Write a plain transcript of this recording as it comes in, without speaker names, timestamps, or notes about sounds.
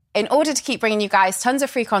In order to keep bringing you guys tons of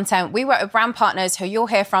free content, we work with brand partners who you'll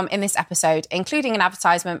hear from in this episode, including an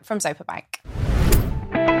advertisement from Zopa Bank.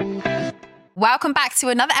 Welcome back to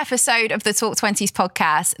another episode of the Talk 20s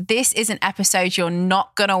podcast. This is an episode you're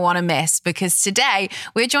not going to want to miss because today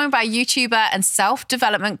we're joined by YouTuber and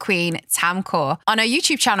self-development queen Tam Kaur. On her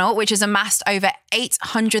YouTube channel, which has amassed over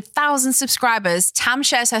 800,000 subscribers, Tam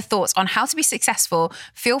shares her thoughts on how to be successful,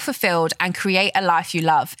 feel fulfilled, and create a life you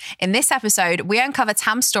love. In this episode, we uncover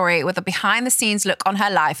Tam's story with a behind-the-scenes look on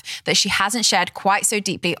her life that she hasn't shared quite so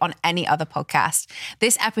deeply on any other podcast.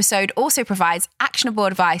 This episode also provides actionable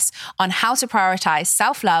advice on how to prioritize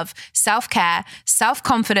self-love, self-care,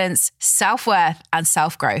 self-confidence, self-worth, and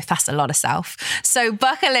self-growth. That's a lot of self. So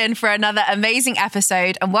buckle in for another amazing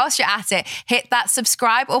episode. And whilst you're at it, hit that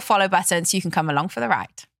subscribe or follow button so you can come along for the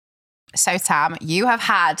ride. So Tam, you have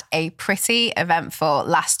had a pretty eventful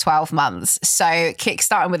last 12 months. So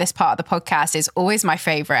kickstarting with this part of the podcast is always my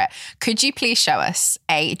favorite. Could you please show us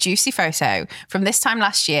a juicy photo from this time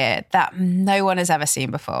last year that no one has ever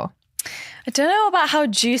seen before? I don't know about how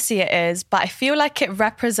juicy it is, but I feel like it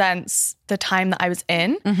represents the time that I was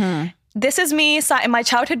in. Mm-hmm. This is me sat in my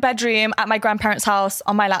childhood bedroom at my grandparents' house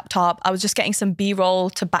on my laptop. I was just getting some B-roll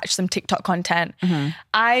to batch some TikTok content. Mm-hmm.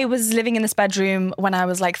 I was living in this bedroom when I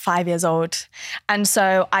was like 5 years old. And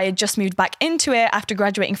so I had just moved back into it after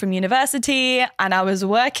graduating from university. And I was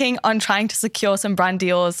working on trying to secure some brand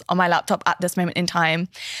deals on my laptop at this moment in time.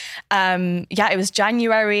 It was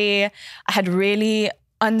January. I had really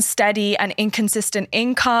unsteady and inconsistent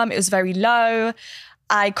income. It was very low.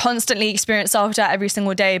 I constantly experienced self-doubt every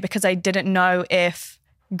single day because I didn't know if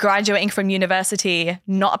graduating from university,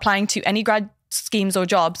 not applying to any grad schemes or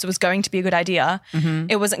jobs was going to be a good idea. Mm-hmm.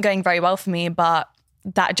 It wasn't going very well for me, but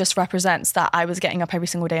that just represents that I was getting up every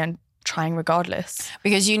single day and trying regardless.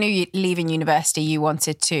 Because you knew leaving university, you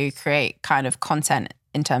wanted to create kind of content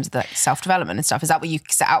in terms of the self-development and stuff. Is that what you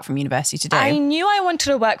set out from university to do? I knew I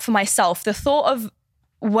wanted to work for myself. The thought of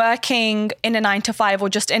working in a 9-to-5 or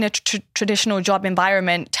just in a traditional job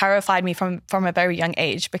environment terrified me from a very young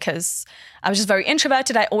age because I was just very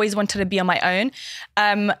introverted. I always wanted to be on my own.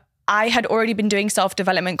 I had already been doing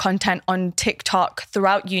self-development content on TikTok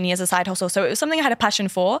throughout uni as a side hustle. So it was something I had a passion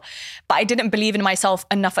for, but I didn't believe in myself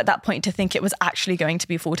enough at that point to think it was actually going to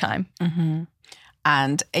be full-time. Mm-hmm.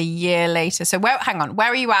 And a year later, so where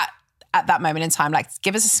are you at that moment in time? Like,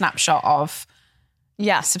 give us a snapshot of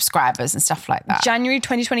subscribers and stuff like that. January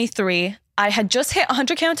 2023, I had just hit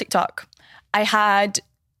 100K on TikTok. I had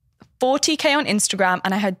 40K on Instagram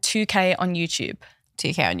and I had 2K on YouTube.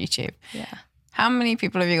 2K on YouTube. Yeah. How many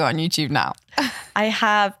people have you got on YouTube now? I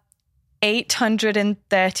have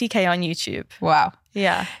 830K on YouTube. Wow.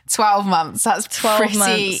 Yeah. 12 months. That's 12 pretty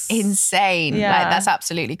months. insane. Yeah. Like, that's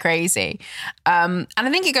absolutely crazy. And I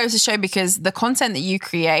think it goes to show because the content that you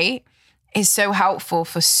create is so helpful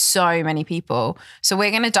for so many people. So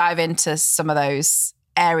we're going to dive into some of those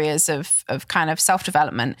areas of kind of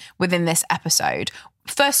self-development within this episode.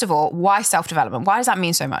 First of all, why self-development? Why does that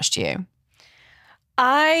mean so much to you?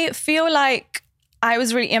 I feel like I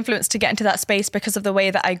was really influenced to get into that space because of the way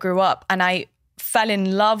that I grew up, and I fell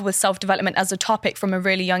in love with self-development as a topic from a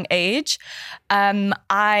really young age.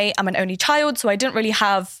 I am an only child, so I didn't really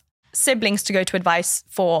have siblings to go to advice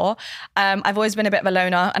for. I've always been a bit of a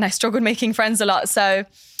loner and I struggled making friends a lot. So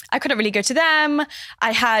I couldn't really go to them.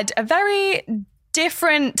 I had a very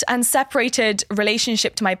different and separated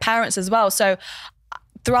relationship to my parents as well. So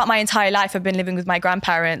throughout my entire life, I've been living with my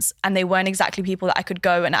grandparents and they weren't exactly people that I could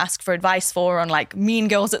go and ask for advice for on like mean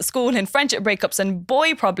girls at school and friendship breakups and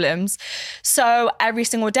boy problems. So every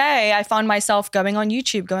single day I found myself going on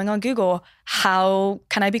YouTube, going on Google. How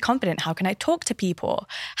can I be confident? How can I talk to people?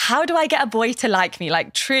 How do I get a boy to like me?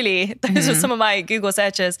 Like truly, those were some of my Google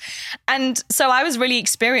searches. And so I was really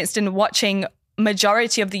experienced in watching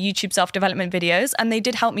majority of the YouTube self-development videos, and they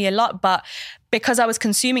did help me a lot. But because I was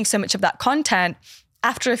consuming so much of that content,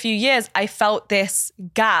 after a few years, I felt this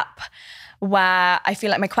gap where I feel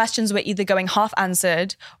like my questions were either going half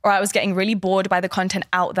answered or I was getting really bored by the content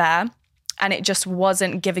out there and it just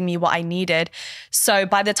wasn't giving me what I needed. So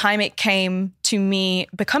by the time it came to me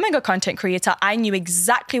becoming a content creator, I knew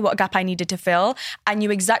exactly what gap I needed to fill. I knew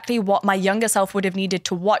exactly what my younger self would have needed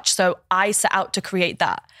to watch. So I set out to create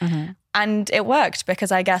that. Mm-hmm. And it worked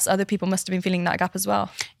because I guess other people must have been feeling that gap as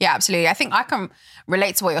well. Yeah, absolutely. I think I can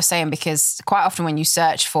relate to what you're saying because quite often when you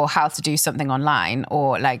search for how to do something online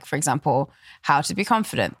or like, for example, how to be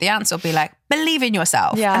confident, the answer will be like, believe in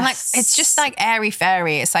yourself. Yes. And like, it's just like airy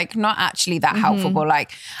fairy. It's like not actually that helpful. But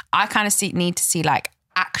like, I kind of need to see like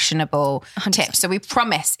actionable 100%. tips. So we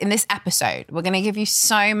promise in this episode, we're going to give you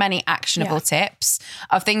so many actionable tips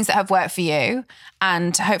of things that have worked for you.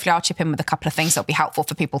 And hopefully I'll chip in with a couple of things that'll be helpful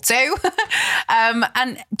for people too.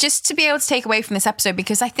 And just to be able to take away from this episode,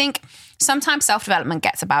 because I think sometimes self-development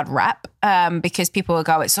gets a bad rep because people will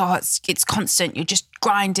go, it's constant. You're just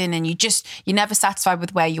grinding and you're never satisfied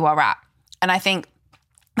with where you are at. And I think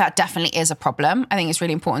that definitely is a problem. I think it's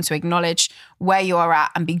really important to acknowledge where you are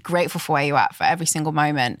at and be grateful for where you're at for every single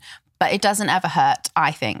moment. But it doesn't ever hurt,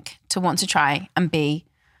 I think, to want to try and be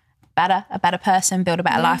a better person, build a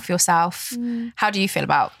better life for yourself. How do you feel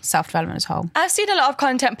about self-development as a whole? I've seen a lot of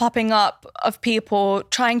content popping up of people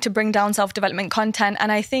trying to bring down self-development content.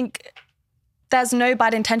 And I think there's no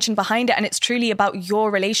bad intention behind it. And it's truly about your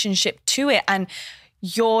relationship to it and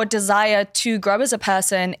your desire to grow as a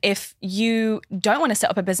person. If you don't want to set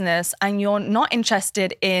up a business and you're not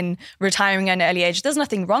interested in retiring at an early age, there's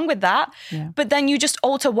nothing wrong with that. Yeah. But then you just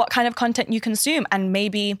alter what kind of content you consume. And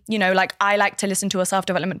maybe, like I like to listen to a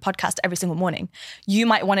self-development podcast every single morning. You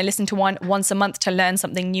might want to listen to one once a month to learn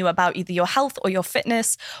something new about either your health or your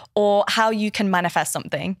fitness or how you can manifest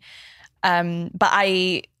something. But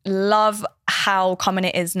I love how common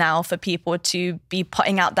it is now for people to be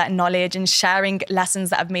putting out that knowledge and sharing lessons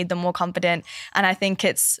that have made them more confident. And I think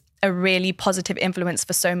it's a really positive influence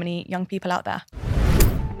for so many young people out there.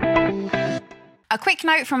 A quick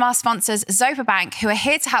note from our sponsors, Zopa Bank, who are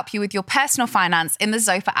here to help you with your personal finance in the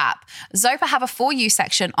Zopa app. Zopa have a For You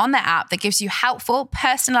section on their app that gives you helpful,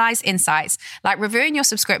 personalized insights, like reviewing your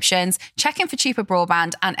subscriptions, checking for cheaper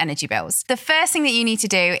broadband and energy bills. The first thing that you need to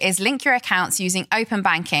do is link your accounts using open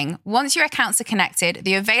banking. Once your accounts are connected,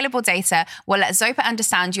 the available data will let Zopa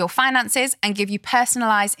understand your finances and give you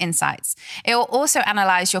personalized insights. It will also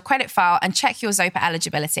analyze your credit file and check your Zopa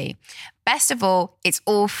eligibility. Best of all, it's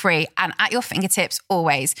all free and at your fingertips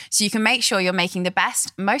always, so you can make sure you're making the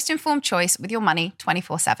best, most informed choice with your money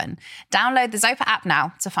 24/7. Download the Zopa app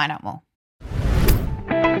now to find out more.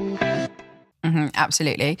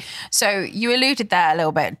 Absolutely. So you alluded there a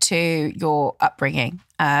little bit to your upbringing.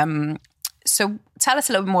 So tell us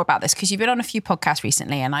a little bit more about this, because you've been on a few podcasts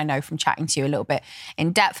recently, and I know from chatting to you a little bit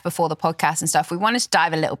in depth before the podcast and stuff, we wanted to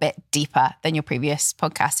dive a little bit deeper than your previous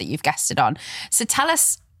podcast that you've guested on. So tell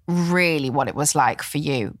us really what it was like for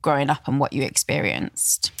you growing up and what you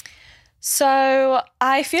experienced. So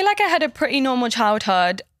I feel like I had a pretty normal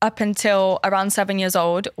childhood up until around 7 years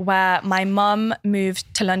old, where my mum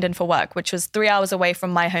moved to London for work, which was 3 hours away from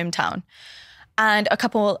my hometown. And a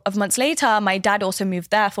couple of months later, my dad also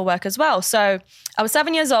moved there for work as well. So I was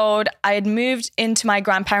 7 years old. I had moved into my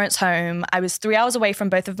grandparents' home. I was 3 hours away from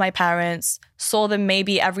both of my parents, saw them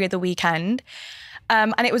maybe every other weekend.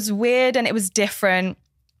 And it was weird and it was different.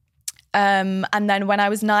 And then when I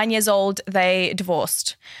was 9 years old, they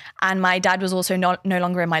divorced, and my dad was also no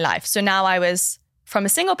longer in my life. So now I was from a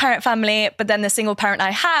single parent family, but then the single parent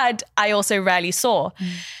I had, I also rarely saw.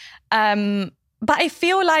 But I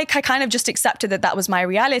feel like I kind of just accepted that was my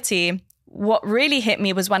reality. What really hit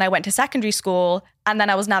me was when I went to secondary school, and then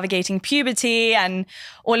I was navigating puberty and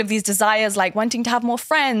all of these desires, like wanting to have more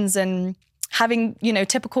friends and having,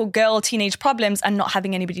 typical girl teenage problems and not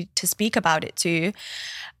having anybody to speak about it to.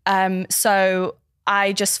 So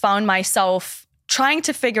I just found myself trying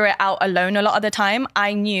to figure it out alone a lot of the time.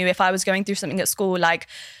 I knew if I was going through something at school, like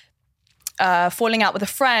falling out with a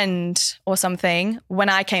friend or something, when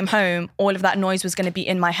I came home, all of that noise was going to be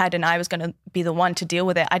in my head and I was going to be the one to deal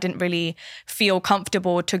with it. I didn't really feel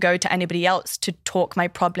comfortable to go to anybody else to talk my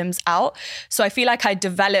problems out. So I feel like I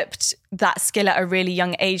developed that skill at a really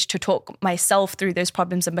young age to talk myself through those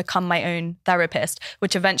problems and become my own therapist,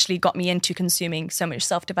 which eventually got me into consuming so much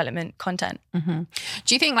self-development content.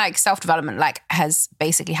 Do you think like self-development has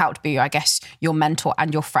basically helped be, I guess, your mentor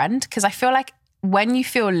and your friend? Because I feel like when you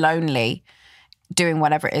feel lonely doing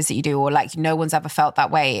whatever it is that you do, or like no one's ever felt that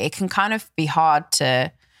way, it can kind of be hard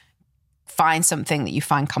to find something that you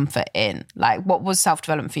find comfort in. Like, what was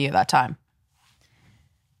self-development for you at that time?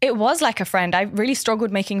 It was like a friend. I really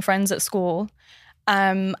struggled making friends at school.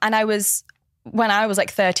 And when I was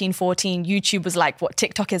like 13, 14, YouTube was like what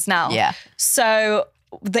TikTok is now. Yeah. So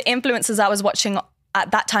the influencers I was watching at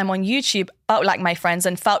that time on YouTube felt like my friends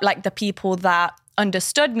and felt like the people that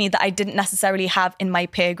understood me that I didn't necessarily have in my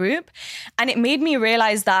peer group. And it made me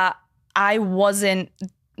realize that my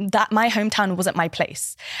hometown wasn't my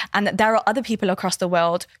place, and that there are other people across the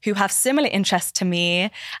world who have similar interests to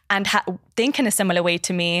me and think in a similar way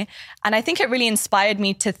to me. And I think it really inspired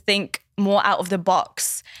me to think more out of the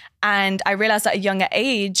box. And I realized at a younger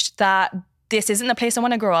age that this isn't the place I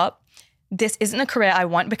want to grow up. this isn't a career I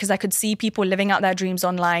want, because I could see people living out their dreams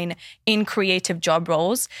online in creative job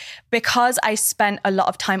roles. Because I spent a lot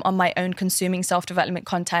of time on my own consuming self-development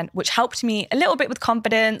content, which helped me a little bit with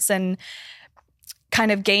confidence and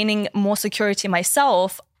kind of gaining more security in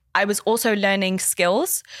myself, I was also learning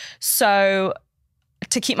skills. So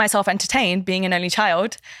to keep myself entertained, being an only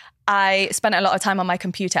child, I spent a lot of time on my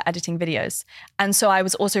computer editing videos. And so I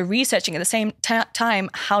was also researching at the same time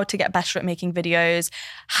how to get better at making videos,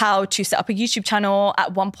 how to set up a YouTube channel.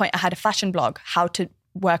 At one point, I had a fashion blog, how to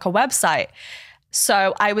work a website.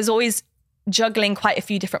 So I was always juggling quite a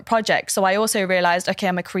few different projects. So I also realized, okay,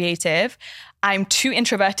 I'm a creative. I'm too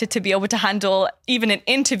introverted to be able to handle even an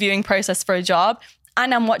interviewing process for a job.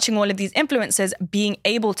 And I'm watching all of these influencers being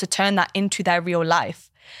able to turn that into their real life.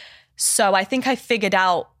 So I think I figured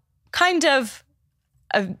out kind of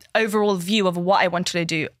an overall view of what I wanted to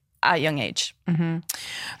do at a young age. Mm-hmm.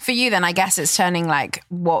 For you then, I guess it's turning like,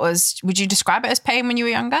 would you describe it as pain when you were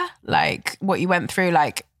younger? Like what you went through,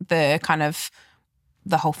 like the kind of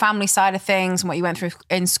the whole family side of things and what you went through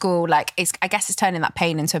in school, like I guess it's turning that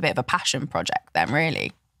pain into a bit of a passion project then,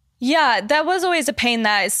 really. Yeah, there was always a pain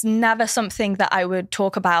there. It's never something that I would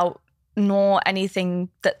talk about, nor anything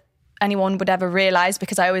that anyone would ever realize,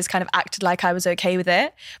 because I always kind of acted like I was okay with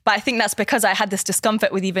it. But I think that's because I had this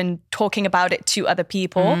discomfort with even talking about it to other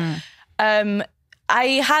people. I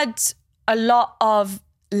had a lot of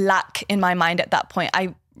lack in my mind at that point.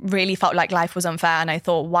 I really felt like life was unfair. And I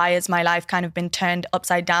thought, why has my life kind of been turned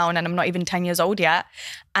upside down? And I'm not even 10 years old yet.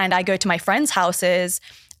 And I go to my friends' houses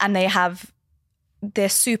and they have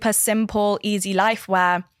this super simple, easy life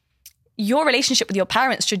where your relationship with your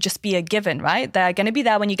parents should just be a given, right? They're going to be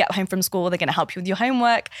there when you get home from school. They're going to help you with your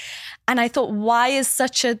homework. And I thought, why is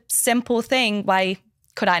such a simple thing? Why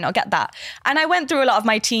could I not get that? And I went through a lot of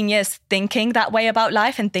my teen years thinking that way about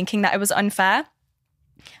life and thinking that it was unfair.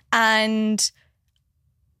 And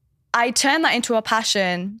I turned that into a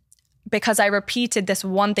passion because I repeated this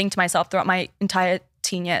one thing to myself throughout my entire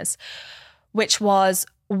teen years, which was,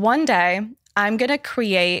 one day I'm going to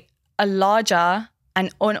create a larger an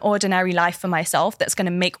unordinary life for myself that's going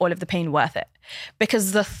to make all of the pain worth it.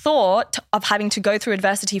 Because the thought of having to go through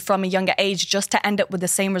adversity from a younger age just to end up with the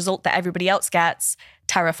same result that everybody else gets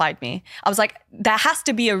terrified me. I was like, there has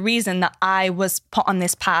to be a reason that I was put on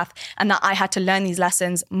this path and that I had to learn these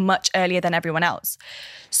lessons much earlier than everyone else.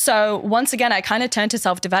 So once again, I kind of turned to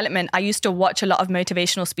self-development. I used to watch a lot of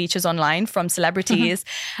motivational speeches online from celebrities.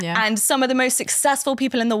 And some of the most successful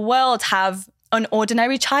people in the world have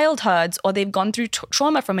unordinary childhoods, or they've gone through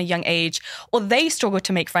trauma from a young age, or they struggled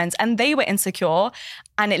to make friends and they were insecure,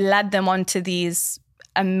 and it led them on to these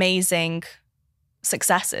amazing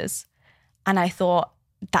successes. And I thought,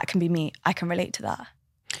 that can be me. I can relate to that.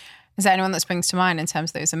 Is there anyone that springs to mind in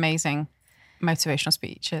terms of those amazing motivational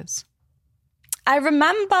speeches? I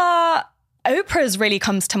remember Oprah's really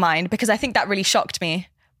comes to mind because I think that really shocked me.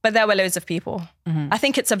 But there were loads of people. I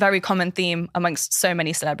think it's a very common theme amongst so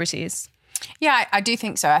many celebrities. Yeah, I do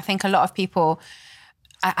think so. I think a lot of people,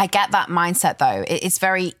 I get that mindset though. It's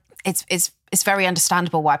very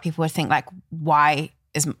understandable why people would think like, why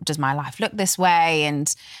does my life look this way?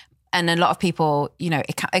 And a lot of people, you know,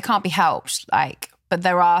 it can't be helped. Like, but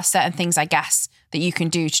there are certain things, I guess, that you can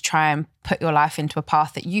do to try and put your life into a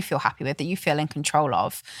path that you feel happy with, that you feel in control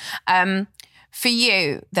of. For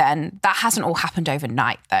you, then, that hasn't all happened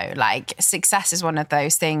overnight, though. Like, success is one of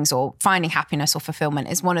those things, or finding happiness or fulfillment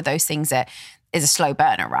is one of those things that is a slow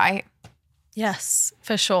burner, right? Yes,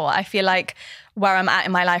 for sure. I feel like where I'm at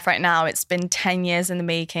in my life right now, it's been 10 years in the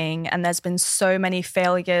making, and there's been so many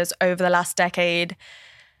failures over the last decade.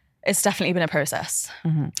 It's definitely been a process.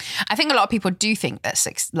 I think a lot of people do think that,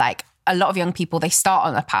 like, a lot of young people, they start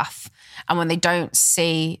on a path, and when they don't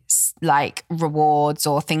see, like, rewards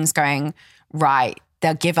or things going right,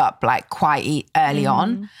 they'll give up like quite early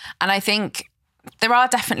on. And I think there are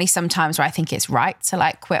definitely some times where I think it's right to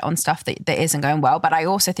like quit on stuff that isn't going well. But I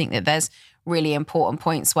also think that there's really important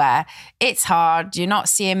points where it's hard, you're not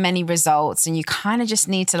seeing many results, and you kind of just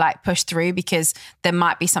need to like push through, because there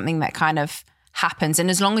might be something that kind of happens. And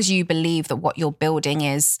as long as you believe that what you're building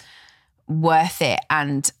is worth it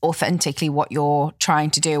and authentically what you're trying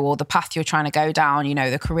to do, or the path you're trying to go down, you know,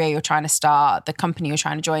 the career you're trying to start, the company you're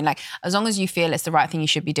trying to join, like, as long as you feel it's the right thing you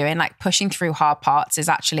should be doing, like pushing through hard parts is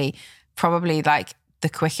actually probably like the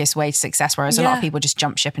quickest way to success, whereas a lot of people just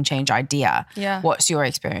jump ship and change idea. What's your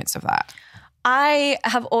experience of that? I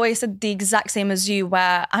have always said the exact same as you,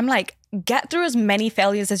 where I'm like, get through as many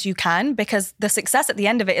failures as you can, because the success at the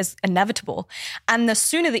end of it is inevitable. And the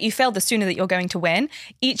sooner that you fail, the sooner that you're going to win.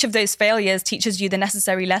 Each of those failures teaches you the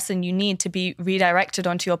necessary lesson you need to be redirected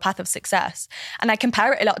onto your path of success. And I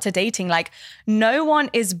compare it a lot to dating. Like, no one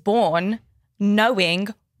is born knowing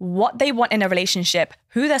what they want in a relationship,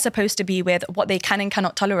 who they're supposed to be with, what they can and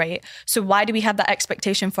cannot tolerate. So why do we have that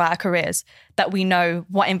expectation for our careers, that we know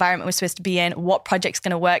what environment we're supposed to be in, what project's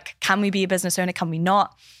going to work? Can we be a business owner? Can we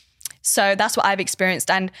not? So that's what I've experienced.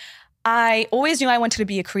 And I always knew I wanted to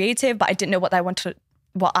be a creative, but I didn't know what I wanted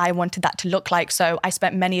that to look like. So I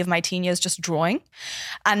spent many of my teen years just drawing.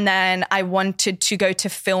 And then I wanted to go to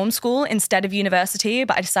film school instead of university,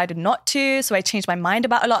 but I decided not to. So I changed my mind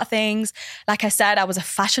about a lot of things. Like I said, I was a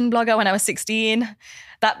fashion blogger when I was 16.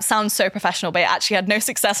 That sounds so professional, but it actually had no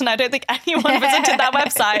success. And I don't think anyone visited that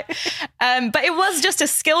website. But it was just a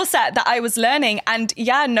skill set that I was learning. And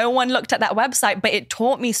yeah, no one looked at that website, but it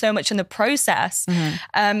taught me so much in the process.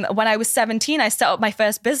 Mm-hmm. When I was 17, I set up my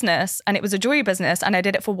first business, and it was a jewelry business. And I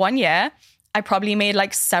did it for 1 year. I probably made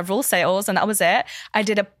like several sales, and that was it. I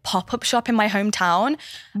did a pop-up shop in my hometown.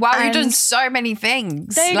 Wow, you've done so many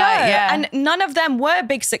things. There you go. Yeah. And none of them were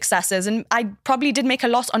big successes. And I probably did make a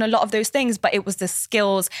loss on a lot of those things, but it was the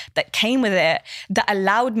skills that came with it that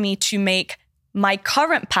allowed me to make my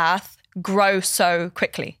current path grow so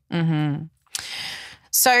quickly. Mm-hmm.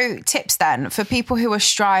 So tips then for people who are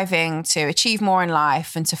striving to achieve more in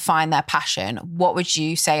life and to find their passion, what would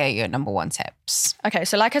you say are your number one tips? Okay,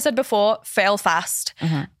 so like I said before, fail fast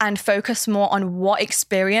and focus more on what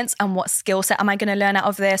experience and what skill set am I going to learn out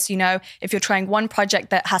of this? You know, if you're trying one project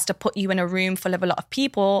that has to put you in a room full of a lot of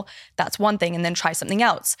people, that's one thing, and then try something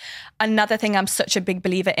else. Another thing I'm such a big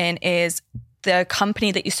believer in is the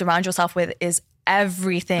company that you surround yourself with is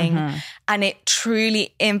everything, and it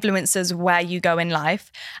truly influences where you go in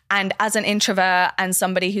life. And as an introvert and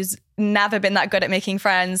somebody who's never been that good at making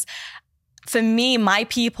friends, for me, my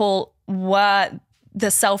people were the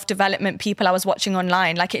self-development people I was watching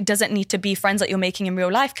online. Like, it doesn't need to be friends that you're making in real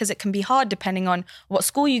life, because it can be hard depending on what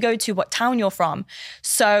school you go to, what town you're from.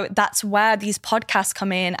 So that's where these podcasts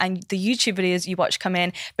come in and the YouTube videos you watch come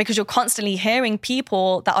in, because you're constantly hearing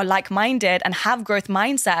people that are like-minded and have growth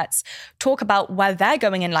mindsets talk about where they're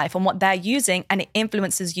going in life and what they're using, and it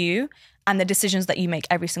influences you and the decisions that you make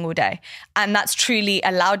every single day. And that's truly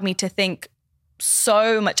allowed me to think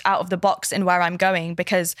so much out of the box in where I'm going,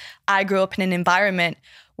 because I grew up in an environment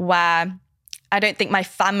where I don't think my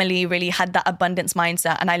family really had that abundance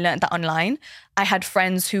mindset, and I learned that online. I had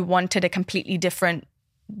friends who wanted a completely different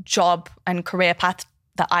job and career path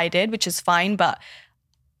that I did, which is fine, but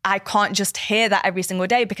I can't just hear that every single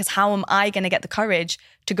day, because how am I going to get the courage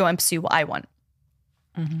to go and pursue what I want?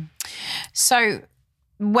 Mm-hmm. So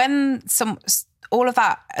when all of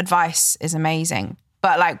that advice is amazing,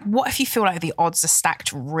 but like, what if you feel like the odds are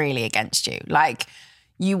stacked really against you? Like,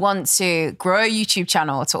 you want to grow a YouTube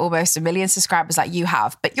channel to almost 1 million subscribers like you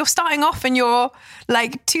have, but you're starting off and you're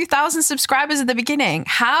like 2,000 subscribers at the beginning.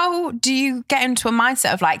 How do you get into a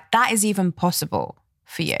mindset of like, that is even possible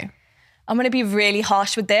for you? I'm going to be really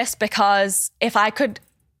harsh with this, because if I could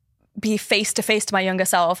be face to face to my younger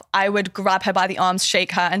self, I would grab her by the arms,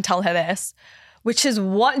 shake her, and tell her this, which is,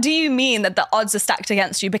 what do you mean that the odds are stacked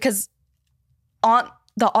against you? Because aren't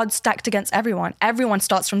the odds stacked against everyone? Everyone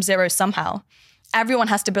starts from zero somehow. Everyone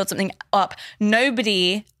has to build something up.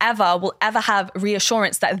 Nobody will ever have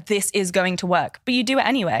reassurance that this is going to work, but you do it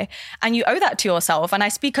anyway. And you owe that to yourself. And I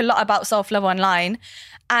speak a lot about self-love online.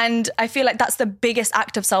 And I feel like that's the biggest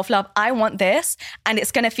act of self-love. I want this, and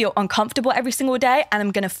it's going to feel uncomfortable every single day, and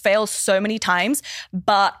I'm going to fail so many times.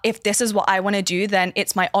 But if this is what I want to do, then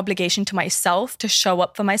it's my obligation to myself to show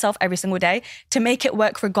up for myself every single day, to make it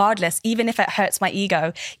work regardless, even if it hurts my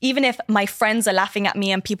ego, even if my friends are laughing at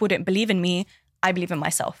me and people don't believe in me. I believe in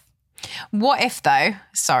myself. What if though,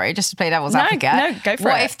 sorry, just to play devil's advocate. No, go for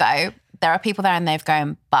it. What if though, there are people there and they've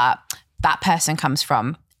gone, but that person comes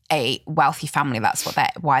from a wealthy family. That's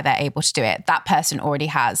why they're able to do it. That person already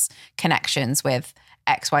has connections with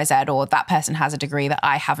XYZ, or that person has a degree that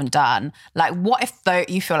I haven't done. Like, what if though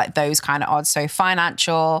you feel like those kind of odds, so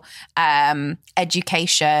financial,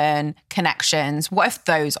 education, connections, what if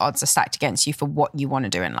those odds are stacked against you for what you want to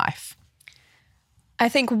do in life? I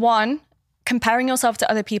think one, comparing yourself to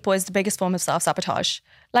other people is the biggest form of self-sabotage.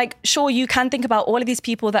 Like, sure, you can think about all of these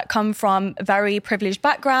people that come from very privileged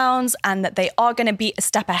backgrounds and that they are going to be a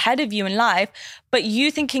step ahead of you in life, but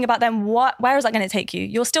you thinking about them, where is that going to take you?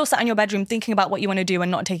 You're still sat in your bedroom thinking about what you want to do and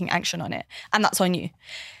not taking action on it. And that's on you.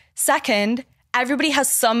 Second, everybody has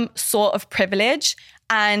some sort of privilege,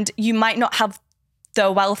 and you might not have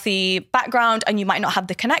the wealthy background and you might not have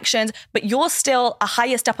the connections, but you're still a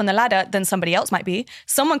higher step on the ladder than somebody else might be.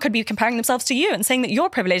 Someone could be comparing themselves to you and saying that you're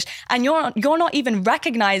privileged, and you're not even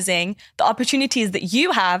recognizing the opportunities that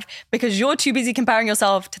you have because you're too busy comparing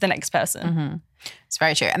yourself to the next person. Mm-hmm. It's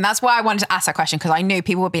very true. And that's why I wanted to ask that question, because I knew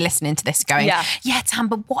people would be listening to this going, yeah, Tam,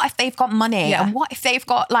 but what if they've got money? Yeah. And what if they've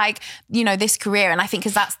got like, you know, this career? And I think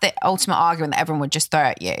because that's the ultimate argument that everyone would just throw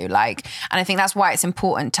at you. Like, and I think that's why it's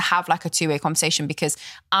important to have like a two-way conversation, because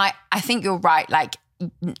I think you're right. Like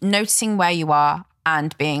noticing where you are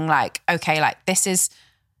and being like, okay, like this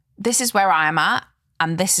is where I am at.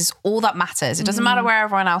 And this is all that matters. It doesn't matter where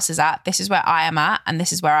everyone else is at. This is where I am at, and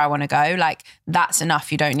this is where I want to go. Like, that's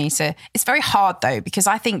enough. You don't need to. It's very hard though, because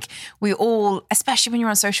I think we all, especially when you're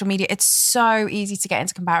on social media, it's so easy to get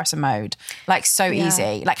into comparison mode. Like, so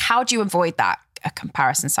easy. Like, how do you avoid that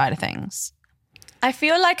comparison side of things? I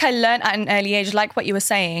feel like I learned at an early age, like what you were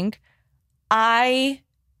saying,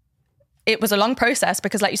 it was a long process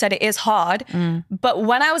because like you said, it is hard. But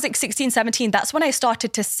when I was like 16, 17, that's when I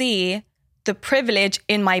started to see the privilege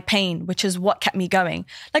in my pain, which is what kept me going.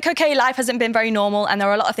 Like, okay, life hasn't been very normal and there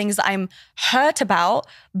are a lot of things that I'm hurt about,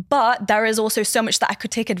 but there is also so much that I could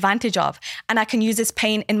take advantage of, and I can use this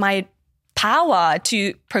pain in my power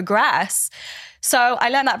to progress. So I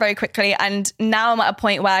learned that very quickly. And now I'm at a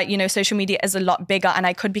point where, you know, social media is a lot bigger and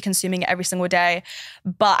I could be consuming it every single day.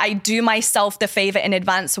 But I do myself the favor in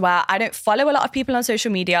advance where I don't follow a lot of people on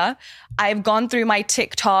social media. I've gone through my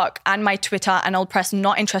TikTok and my Twitter and I'll press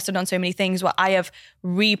not interested on so many things where I have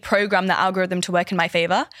reprogrammed the algorithm to work in my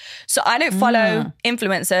favor. So I don't follow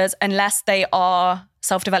influencers unless they are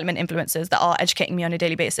self-development influencers that are educating me on a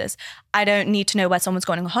daily basis. I don't need to know where someone's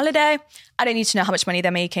going on holiday. I don't need to know how much money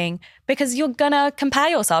they're making, because you're gonna compare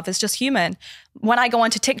yourself. It's just human. When I go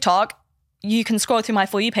onto TikTok, you can scroll through my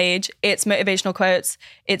For You page. It's motivational quotes.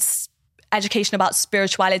 It's education about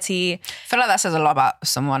spirituality. I feel like that says a lot about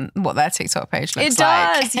someone, what their TikTok page looks like. It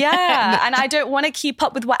does, yeah. And I don't want to keep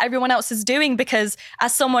up with what everyone else is doing, because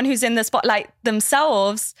as someone who's in the spotlight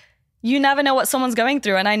themselves, you never know what someone's going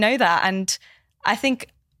through. And I know that. And I think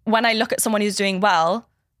when I look at someone who's doing well,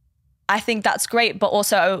 I think that's great. But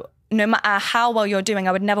also, no matter how well you're doing,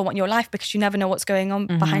 I would never want your life, because you never know what's going on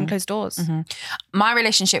behind closed doors. My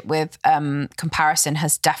relationship with comparison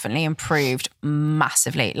has definitely improved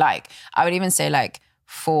massively. Like, I would even say like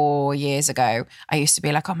 4 years ago, I used to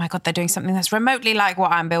be like, oh my God, they're doing something that's remotely like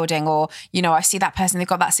what I'm building. Or, you know, I see that person, they've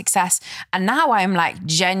got that success. And now I'm like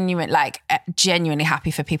genuinely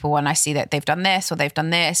happy for people when I see that they've done this or they've done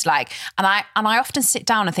this. Like, and I often sit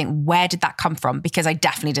down and think, where did that come from? Because I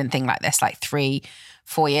definitely didn't think like this like 3-4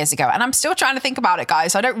 years ago. And I'm still trying to think about it,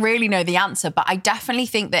 guys. I don't really know the answer, but I definitely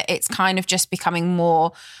think that it's kind of just becoming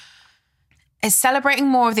more, it's celebrating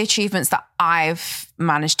more of the achievements that I've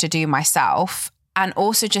managed to do myself. And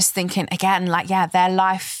also just thinking again, like, yeah, their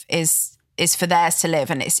life is for theirs to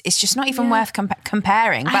live. And it's just not even worth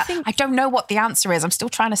comparing. But I don't know what the answer is. I'm still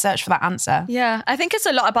trying to search for that answer. Yeah. I think it's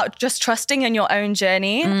a lot about just trusting in your own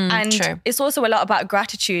journey. And true. It's also a lot about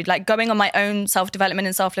gratitude. Like going on my own self-development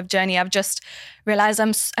and self-love journey, I've just realized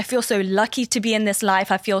I feel so lucky to be in this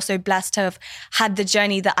life. I feel so blessed to have had the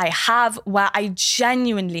journey that I have, where I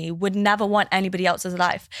genuinely would never want anybody else's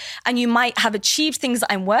life. And you might have achieved things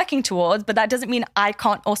that I'm working towards, but that doesn't mean I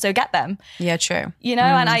can't also get them. Yeah, true. You know,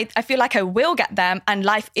 and I feel like I will get them, and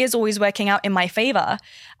life is always working out in my favor.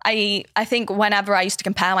 I think whenever I used to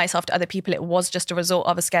compare myself to other people, it was just a result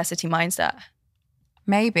of a scarcity mindset.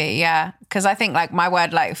 Maybe, yeah. Because I think like my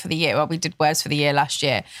word like for the year, well, we did words for the year last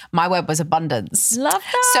year. My word was abundance. Love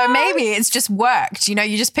that. So maybe it's just worked. You know,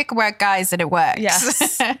 you just pick a word, guys, and it works.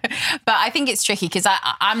 Yes. But I think it's tricky because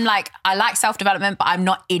I'm like, I like self-development, but I'm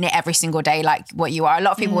not in it every single day like what you are. A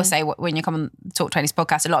lot of people will say when you come on Talk 20s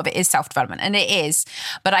podcast, a lot of it is self-development, and it is.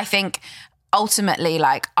 But I think ultimately,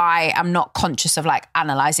 like, I am not conscious of like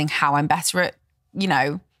analysing how I'm better at, you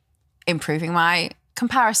know, improving my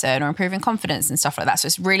comparison or improving confidence and stuff like that. So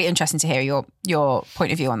it's really interesting to hear your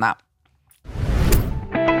point of view on that.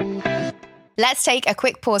 Let's take a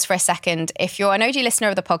quick pause for a second. If you're an OG listener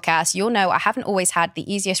of the podcast, you'll know I haven't always had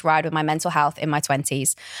the easiest ride with my mental health in my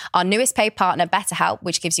 20s. Our newest paid partner, BetterHelp,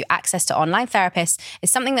 which gives you access to online therapists,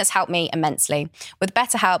 is something that's helped me immensely. With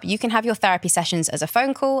BetterHelp, you can have your therapy sessions as a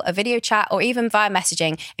phone call, a video chat, or even via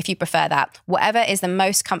messaging if you prefer that, whatever is the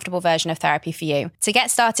most comfortable version of therapy for you. To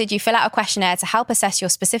get started, you fill out a questionnaire to help assess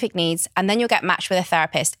your specific needs, and then you'll get matched with a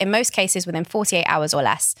therapist, in most cases within 48 hours or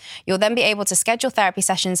less. You'll then be able to schedule therapy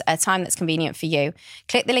sessions at a time that's convenient for you.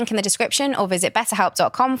 Click the link in the description or visit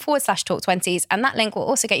betterhelp.com/talk20s, and that link will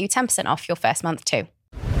also get you 10% off your first month too.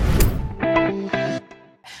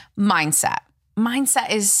 Mindset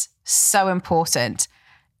is so important.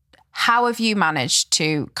 How have you managed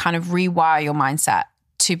to kind of rewire your mindset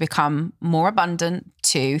to become more abundant,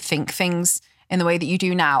 to think things in the way that you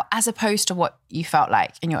do now, as opposed to what you felt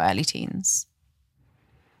like in your early teens?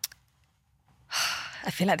 I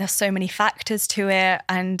feel like there's so many factors to it,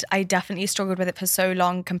 and I definitely struggled with it for so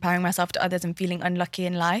long, comparing myself to others and feeling unlucky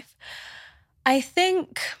in life. I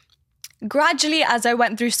think gradually, as I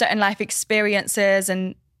went through certain life experiences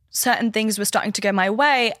and certain things were starting to go my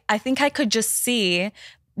way, I think I could just see,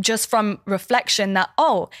 just from reflection, that,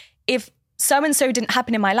 oh, if so-and-so didn't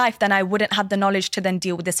happen in my life, then I wouldn't have the knowledge to then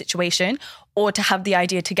deal with the situation or to have the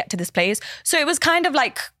idea to get to this place. So it was kind of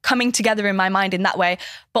like coming together in my mind in that way.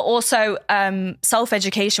 But also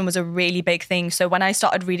self-education was a really big thing. So when I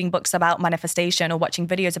started reading books about manifestation or watching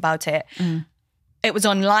videos about it, it was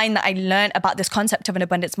online that I learned about this concept of an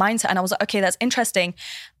abundance mindset. And I was like, okay, that's interesting.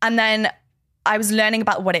 And then I was learning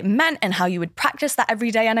about what it meant and how you would practice that every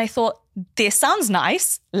day. And I thought, this sounds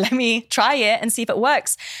nice. Let me try it and see if it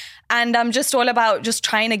works. And I'm just all about just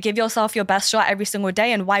trying to give yourself your best shot every single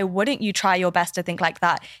day. And why wouldn't you try your best to think like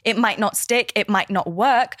that? It might not stick, it might not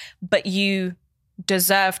work, but you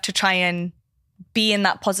deserve to try and be in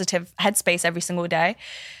that positive headspace every single day.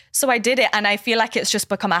 So I did it. And I feel like it's just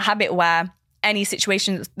become a habit where any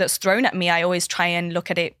situation that's thrown at me, I always try and look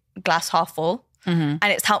at it glass half full. And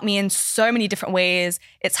it's helped me in so many different ways.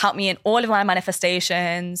 It's helped me in all of my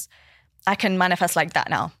manifestations. I can manifest like that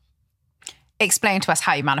now. Explain to us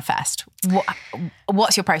how you manifest.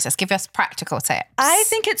 What's your process? Give us practical tips. I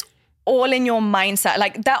think it's all in your mindset.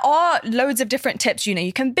 Like, there are loads of different tips. You know,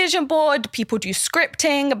 you can vision board, people do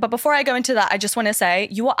scripting. But before I go into that, I just want to say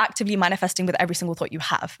you are actively manifesting with every single thought you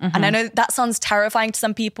have. And I know that sounds terrifying to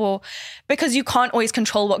some people because you can't always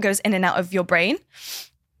control what goes in and out of your brain.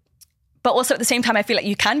 But also at the same time, I feel like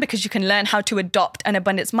you can, because you can learn how to adopt an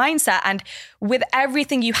abundance mindset. And with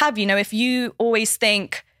everything you have, you know, if you always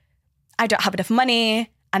think, I don't have enough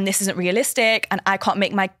money and this isn't realistic and I can't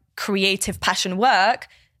make my creative passion work,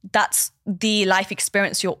 that's the life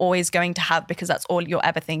experience you're always going to have, because that's all you're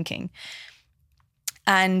ever thinking.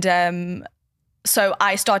 And so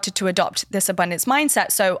I started to adopt this abundance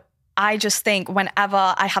mindset. So I just think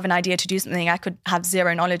whenever I have an idea to do something, I could have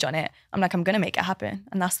zero knowledge on it. I'm like, I'm going to make it happen.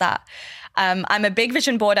 And that's that. I'm a big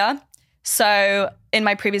vision boarder. So in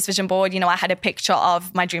my previous vision board, you know, I had a picture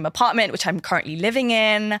of my dream apartment, which I'm currently living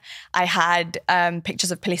in. I had pictures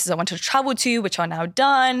of places I wanted to travel to, which are now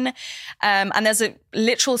done. And there's a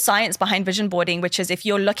literal science behind vision boarding, which is if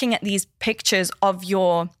you're looking at these pictures of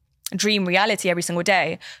your dream reality every single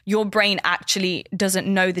day, your brain actually doesn't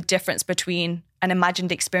know the difference between an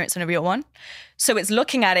imagined experience and a real one. So it's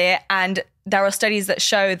looking at it, and there are studies that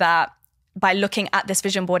show that by looking at this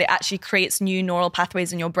vision board, it actually creates new neural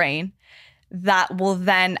pathways in your brain that will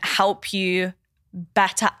then help you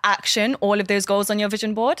better action all of those goals on your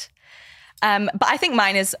vision board. But I think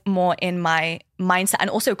mine is more in my mindset, and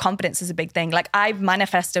also confidence is a big thing. Like, I've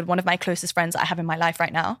manifested one of my closest friends that I have in my life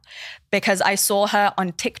right now because I saw her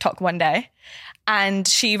on TikTok one day and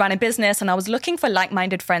she ran a business, and I was looking for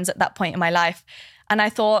like-minded friends at that point in my life. And I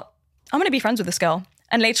thought, I'm going to be friends with this girl.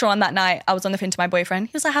 And later on that night, I was on the phone to my boyfriend.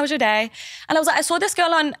 He was like, how was your day? And I was like, I saw this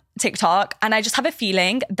girl on TikTok and I just have a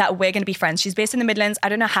feeling that we're going to be friends. She's based in the Midlands. I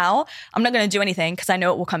don't know how. I'm not going to do anything because I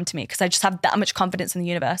know it will come to me, because I just have that much confidence in the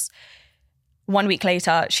universe. 1 week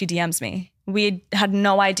later, she DMs me. We had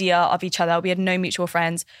no idea of each other. We had no mutual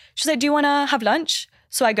friends. She's like, do you want to have lunch?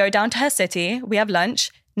 So I go down to her city. We have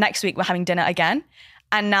lunch. Next week, we're having dinner again.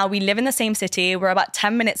 And now we live in the same city. We're about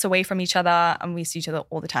 10 minutes away from each other and we see each other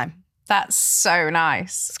all the time. That's so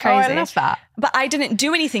nice. It's crazy. Oh, I love that. But I didn't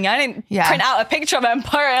do anything. I didn't print out a picture of it and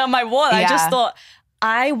put it on my wall. I just thought,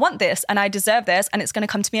 I want this and I deserve this and it's going to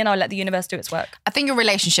come to me and I'll let the universe do its work. I think your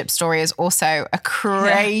relationship story is also a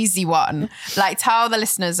crazy one. Like, tell the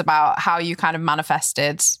listeners about how you kind of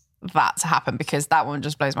manifested that to happen, because that one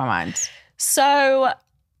just blows my mind. So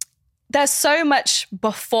there's so much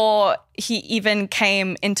before he even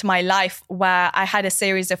came into my life where I had a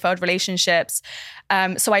series of failed relationships.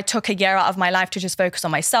 So I took a year out of my life to just focus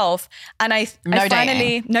on myself. And I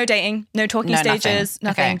finally, no dating, no talking stages,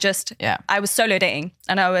 nothing. Okay. I was solo dating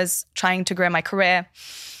and I was trying to grow my career.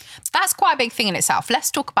 That's quite a big thing in itself.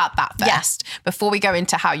 Let's talk about that first before we go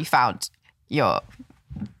into how you found your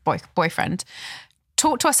boyfriend.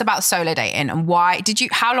 Talk to us about solo dating and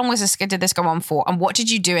how long did this go on for, and what did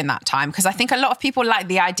you do in that time? Because I think a lot of people like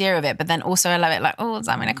the idea of it, but then also love it like, oh, does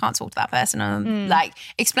that mean I can't talk to that person? Like,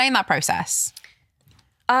 explain that process.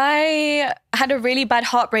 I had a really bad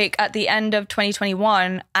heartbreak at the end of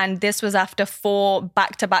 2021, and this was after 4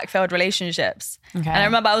 back-to-back failed relationships. Okay. And I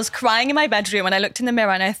remember I was crying in my bedroom and I looked in the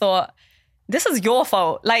mirror and I thought, this is your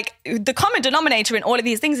fault. Like, the common denominator in all of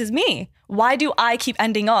these things is me. Why do I keep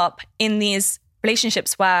ending up in these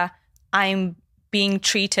relationships where I'm being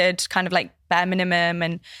treated kind of like bare minimum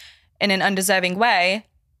and in an undeserving way?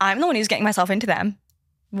 I'm the one who's getting myself into them.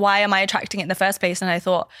 Why am I attracting it in the first place? And I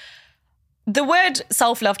thought, the word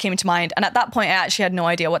self-love came to mind. And at that point, I actually had no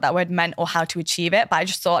idea what that word meant or how to achieve it. But I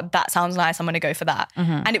just thought, that sounds nice. I'm going to go for that.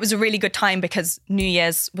 And it was a really good time because New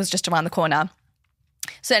Year's was just around the corner.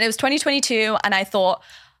 So it was 2022. And I thought,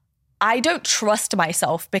 I don't trust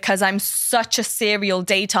myself because I'm such a serial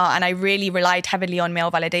dater and I really relied heavily on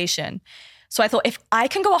male validation. So I thought, if I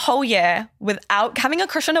can go a whole year without having a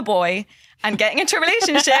crush on a boy and getting into a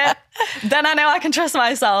relationship, then I know I can trust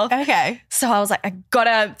myself. Okay. So I was like, I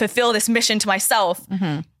gotta fulfill this mission to myself.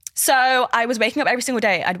 So I was waking up every single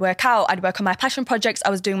day. I'd work out. I'd work on my passion projects. I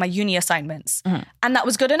was doing my uni assignments. And that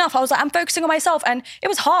was good enough. I was like, I'm focusing on myself. And it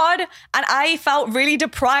was hard. And I felt really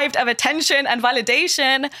deprived of attention and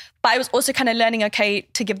validation. But I was also kind of learning, okay,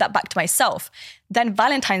 to give that back to myself. Then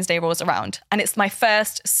Valentine's Day rolls around. And it's my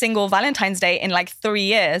first single Valentine's Day in like 3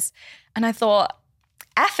 years. And I thought,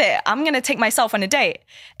 F it, I'm going to take myself on a date.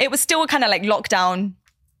 It was still kind of like lockdown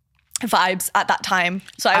vibes at that time.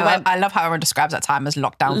 So I love how everyone describes that time as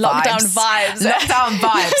lockdown vibes. Lockdown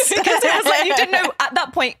vibes. Because it was like, you didn't know at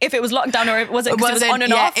that point if it was lockdown or if it wasn't, because it was on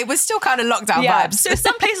and off. It was still kind of lockdown vibes. So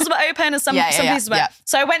some places were open and some places weren't.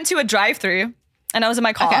 So I went to a drive-through and I was in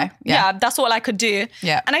my car. Okay, yeah. That's all I could do.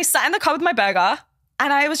 Yeah. And I sat in the car with my burger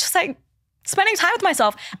and I was just like spending time with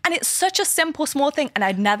myself. And it's such a simple, small thing. And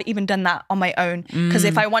I'd never even done that on my own. Because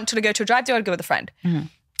if I wanted to go to a drive-through, I'd go with a friend.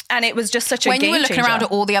 And it was just such a game changer. When you were looking around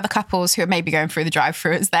at all the other couples who are maybe going through the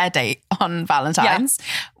drive-through as their date on Valentine's,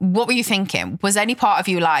 what were you thinking? Was any part of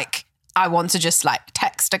you like, I want to just like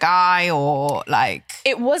text a guy or like...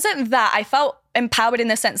 It wasn't that. I felt empowered in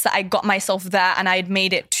the sense that I got myself there and I had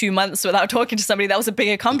made it 2 months without talking to somebody. That was a big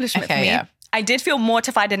accomplishment for me. Yeah. I did feel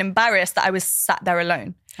mortified and embarrassed that I was sat there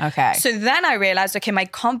alone. Okay. So then I realized, okay, my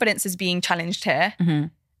confidence is being challenged here.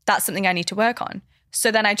 That's something I need to work on. So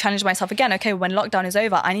then I challenged myself again. Okay, when lockdown is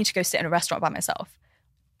over, I need to go sit in a restaurant by myself.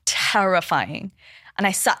 Terrifying. And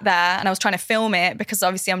I sat there and I was trying to film it because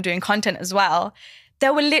obviously I'm doing content as well.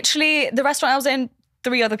 There were literally, the restaurant I was in,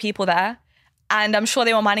 3 other people there. And I'm sure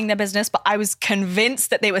they were minding their business, but I was convinced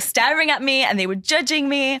that they were staring at me and they were judging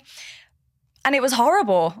me. And it was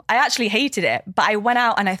horrible. I actually hated it. But I went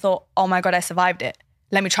out and I thought, oh my God, I survived it.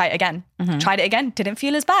 Let me try it again. Tried it again, didn't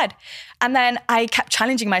feel as bad. And then I kept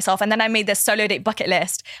challenging myself. And then I made this solo date bucket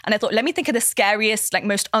list. And I thought, let me think of the scariest, like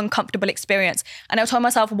most uncomfortable experience. And I told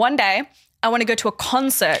myself, one day, I want to go to a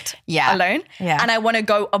concert alone. And I want to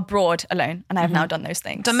go abroad alone. And I've now done those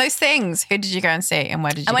things. Done those things? Who did you go and see and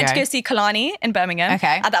where did you go? I went to go see Kalani in Birmingham.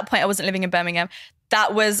 Okay. At that point, I wasn't living in Birmingham.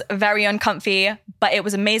 That was very uncomfy, but it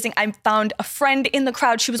was amazing. I found a friend in the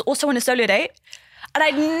crowd. She was also on a solo date. And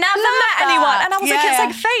I'd never met anyone. And I was like, it's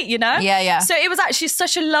like fate, you know? Yeah. So it was actually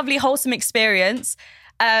such a lovely, wholesome experience.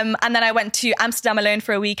 And then I went to Amsterdam alone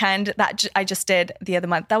for a weekend that I just did the other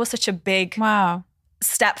month. That was such a big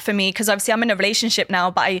step for me because obviously I'm in a relationship now,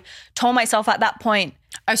 but I told myself at that point.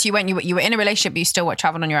 Oh, so you were in a relationship, but you still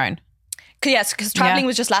traveled on your own? Yes, because traveling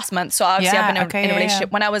was just last month. So obviously I've been in a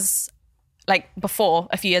relationship. When I was like before,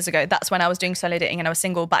 a few years ago, that's when I was doing solo dating and I was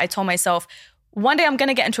single. But I told myself, one day I'm going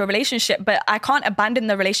to get into a relationship, but I can't abandon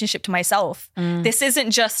the relationship to myself. This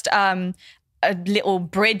isn't just a little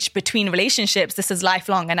bridge between relationships. This is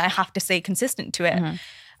lifelong and I have to stay consistent to it.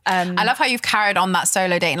 I love how you've carried on that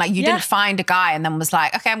solo dating. Like you didn't find a guy and then was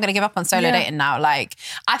like, okay, I'm going to give up on solo dating now. Like,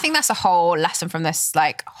 I think that's a whole lesson from this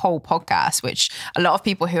like whole podcast, which a lot of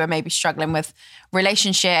people who are maybe struggling with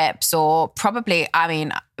relationships or probably, I've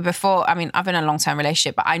been in a long-term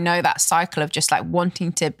relationship, but I know that cycle of just like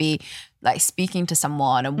wanting to be like speaking to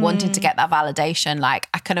someone and wanting to get that validation. Like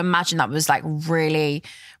I can imagine that was like really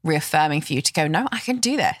reaffirming for you to go, no, I can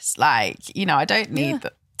do this. Like, you know, I don't need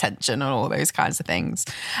the attention and all those kinds of things.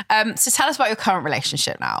 So tell us about your current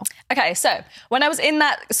relationship now. Okay, so when I was in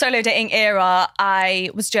that solo dating era,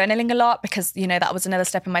 I was journaling a lot because, you know, that was another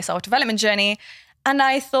step in my self-development journey. And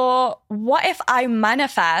I thought, what if I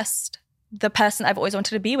manifest the person I've always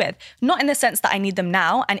wanted to be with? Not in the sense that I need them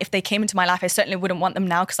now. And if they came into my life, I certainly wouldn't want them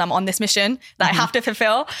now because I'm on this mission that I have to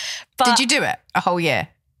fulfill. But did you do it a whole year?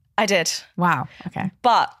 I did. Wow. Okay.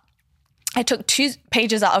 But I took 2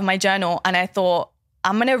 pages out of my journal and I thought,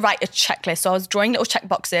 I'm going to write a checklist. So I was drawing little check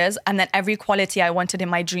boxes and then every quality I wanted in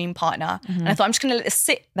my dream partner. And I thought, I'm just going to let it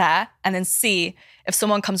sit there and then see if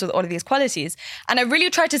someone comes with all of these qualities. And I really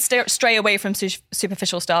tried to stray away from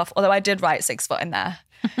superficial stuff, although I did write 6 foot in there.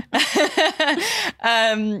 But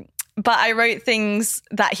I wrote things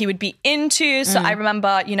that he would be into. So I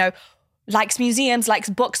remember, you know, likes museums, likes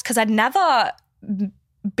books, because I'd never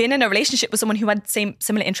been in a relationship with someone who had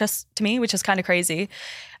similar interests to me, which is kind of crazy.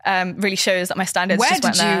 Really shows that my standards Where just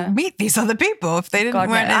went did you there. meet these other people if they didn't? God,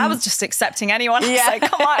 weren't I in- was just accepting anyone. I was like,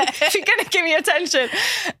 come on, if you're going to give me attention.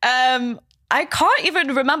 I can't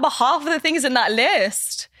even remember half of the things in that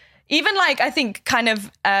list. Even like, I think kind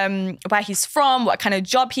of where he's from, what kind of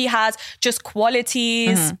job he has, just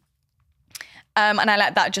qualities. And I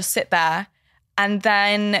let that just sit there. And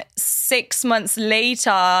then 6 months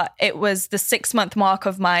later, it was the 6-month mark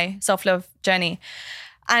of my self-love journey.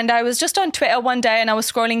 And I was just on Twitter one day and I was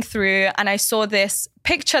scrolling through and I saw this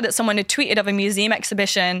picture that someone had tweeted of a museum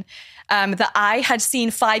exhibition that I had seen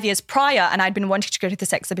 5 years prior, and I'd been wanting to go to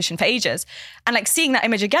this exhibition for ages. And like seeing that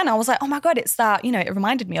image again, I was like, oh my God, it's that, you know, it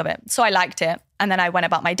reminded me of it. So I liked it. And then I went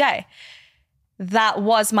about my day. That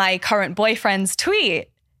was my current boyfriend's tweet.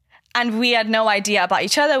 And we had no idea about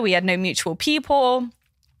each other. We had no mutual people,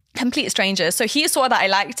 complete strangers. So he saw that I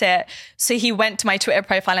liked it. So he went to my Twitter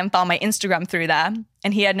profile and found my Instagram through there.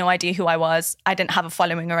 And he had no idea who I was. I didn't have a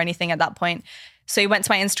following or anything at that point. So he went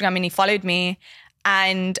to my Instagram and he followed me.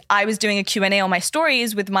 And I was doing a Q&A on my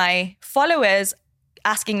stories with my followers,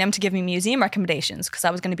 asking them to give me museum recommendations because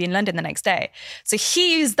I was going to be in London the next day. So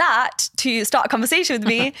he used that to start a conversation with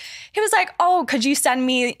me. He was like, oh, could you send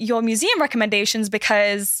me your museum recommendations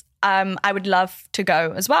because I would love to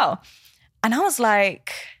go as well. And I was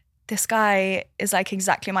like, this guy is like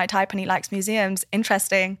exactly my type and he likes museums.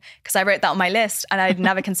 Interesting, because I wrote that on my list and I'd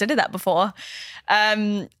never considered that before.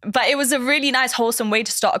 But it was a really nice, wholesome way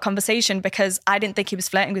to start a conversation because I didn't think he was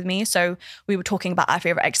flirting with me. So we were talking about our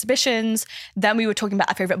favorite exhibitions. Then we were talking about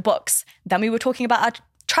our favorite books. Then we were talking about our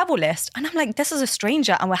travel list. And I'm like, this is a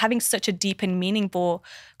stranger and we're having such a deep and meaningful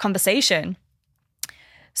conversation.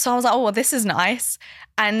 So I was like, oh, well, this is nice.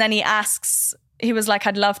 And then he was like,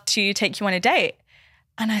 I'd love to take you on a date.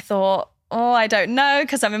 And I thought, oh, I don't know,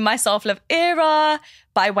 because I'm in my self-love era.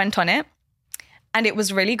 But I went on it and it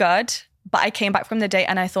was really good. But I came back from the date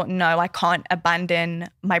and I thought, no, I can't abandon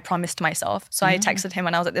my promise to myself. So I texted him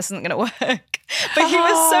and I was like, this isn't going to work. But he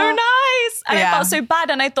was so nice. And I felt so bad.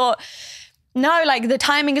 And I thought, no, like the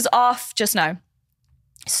timing is off, just no.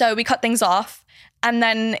 So we cut things off. And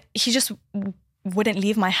then he just wouldn't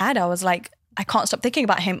leave my head. I was like, I can't stop thinking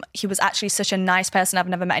about him. He was actually such a nice person. I've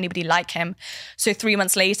never met anybody like him. So 3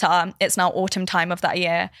 months later, it's now autumn time of that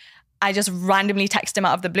year. I just randomly text him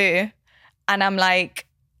out of the blue. And I'm like,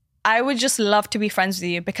 I would just love to be friends with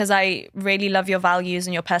you because I really love your values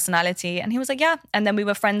and your personality. And he was like, yeah. And then we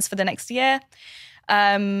were friends for the next year.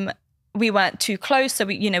 We weren't too close. So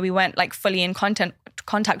we weren't like fully in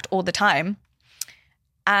contact all the time.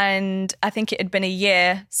 And I think it had been a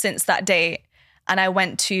year since that date. And I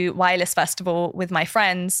went to Wireless Festival with my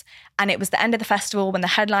friends. And it was the end of the festival when the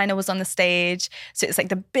headliner was on the stage. So it's like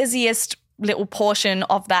the busiest little portion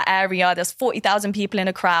of that area. There's 40,000 people in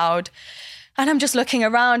a crowd. And I'm just looking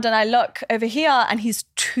around and I look over here and he's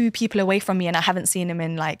 2 people away from me and I haven't seen him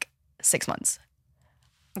in like 6 months.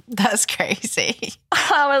 That's crazy.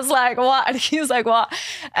 I was like, what? And he was like, what?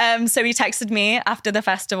 So he texted me after the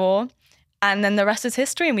festival. And then the rest is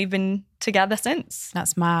history and we've been together since.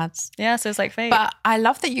 That's mad. Yeah, so it's like fate. But I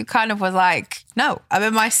love that you kind of was like, no, I'm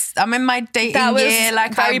in my dating that was year.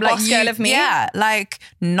 Like very I'm boss like girl of me. Yeah, like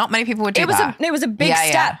not many people would do that. It was a big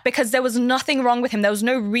step because there was nothing wrong with him. There was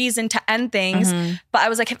no reason to end things. But I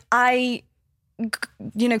was like, if I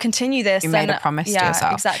continue this, you made a promise to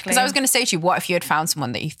yourself. Exactly. Because I was going to say to you, what if you had found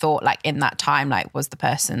someone that you thought like in that time like was the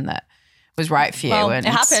person that was right for you? Well, it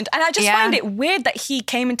happened. And I just find it weird that he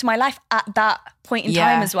came into my life at that point in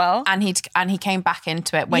time as well. And he came back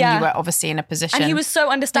into it when you were obviously in a position. And he was so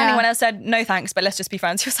understanding when I said, no thanks, but let's just be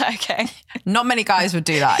friends. He was like, okay. Not many guys would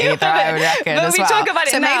do that either, I would reckon. But as we well. talk about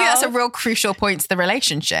it so now. maybe that's a real crucial point to the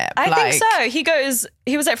relationship. I think so.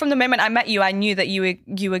 He was like, from the moment I met you, I knew that you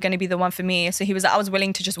were going to be the one for me. So he was like, I was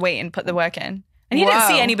willing to just wait and put the work in. And he didn't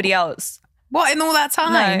see anybody else. What, in all that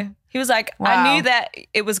time? No. He was like, I knew that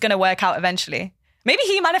it was going to work out eventually. Maybe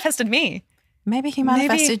he manifested me. Maybe he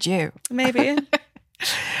manifested you. Maybe.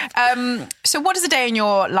 So what does a day in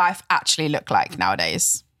your life actually look like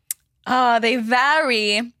nowadays? They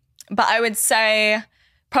vary, but I would say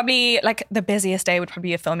probably like the busiest day would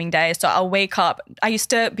probably be a filming day. So I'll wake up. I used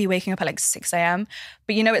to be waking up at like 6 a.m.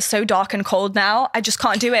 But it's so dark and cold now. I just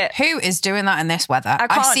can't do it. Who is doing that in this weather?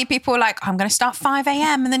 I see people like, I'm going to start 5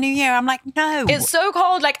 a.m. in the new year. I'm like, no. It's so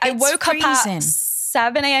cold. Like I woke up at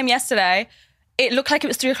 7 a.m. yesterday. it looked like it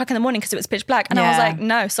was 3 o'clock in the morning because it was pitch black. And I was like,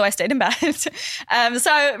 no. So I stayed in bed.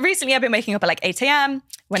 So recently I've been waking up at like 8 a.m.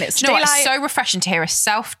 when it's daylight. It's so refreshing to hear a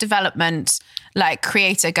self-development like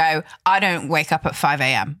creator go, I don't wake up at 5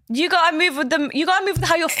 a.m. You gotta move with them. You gotta move with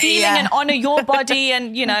how you're feeling and honor your body.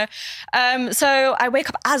 And, you know, so I wake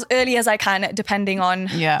up as early as I can, depending on,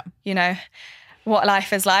 you know, what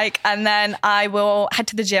life is like. And then I will head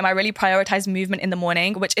to the gym. I really prioritize movement in the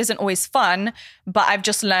morning, which isn't always fun, but I've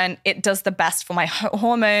just learned it does the best for my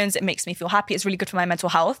hormones. It makes me feel happy. It's really good for my mental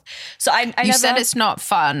health. So you said it's not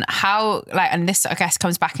fun. How, like, and this I guess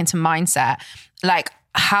comes back into mindset. Like,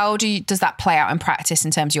 how does that play out in practice in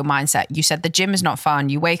terms of your mindset? You said the gym is not fun.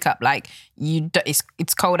 You wake up like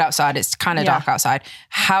it's cold outside. It's kind of dark outside.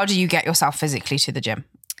 How do you get yourself physically to the gym?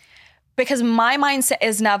 Because my mindset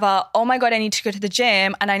is never, oh my God, I need to go to the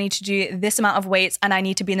gym and I need to do this amount of weights and I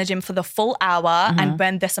need to be in the gym for the full hour and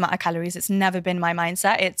burn this amount of calories. It's never been my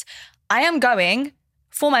mindset. It's, I am going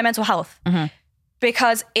for my mental health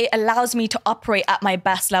because it allows me to operate at my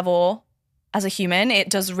best level as a human. It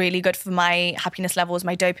does really good for my happiness levels,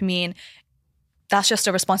 my dopamine. That's just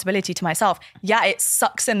a responsibility to myself. Yeah, it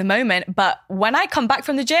sucks in the moment, but when I come back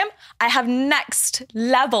from the gym, I have next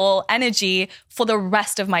level energy for the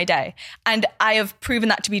rest of my day. And I have proven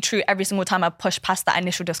that to be true every single time I push past that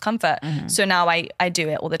initial discomfort. So now I do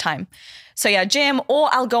it all the time. So yeah, gym, or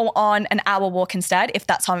I'll go on an hour walk instead if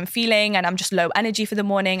that's how I'm feeling and I'm just low energy for the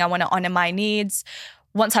morning. I want to honor my needs.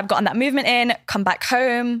 Once I've gotten that movement in, come back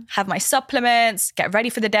home, have my supplements, get ready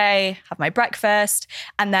for the day, have my breakfast,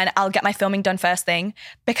 and then I'll get my filming done first thing.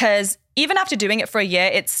 Because even after doing it for a year,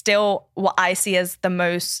 it's still what I see as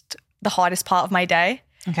the hardest part of my day.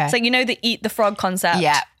 Okay. It's like, you know, the eat the frog concept.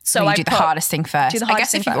 Yeah. So I do the hardest thing first. I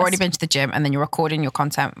guess if you've already been to the gym and then you're recording your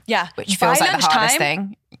content, which feels like the hardest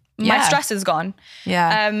thing. My stress is gone.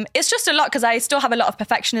 Yeah. It's just a lot because I still have a lot of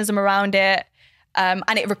perfectionism around it.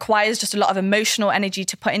 And it requires just a lot of emotional energy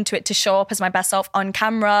to put into it to show up as my best self on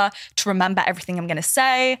camera, to remember everything I'm going to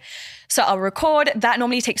say. So I'll record. That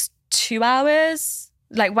normally takes 2 hours.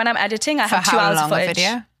 Like when I'm editing, I have 2 hours of footage. A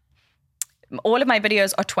video? All of my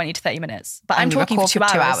videos are 20 to 30 minutes, but I'm talking for 2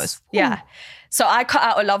 hours. Yeah. So I cut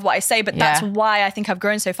out a lot of what I say, but that's why I think I've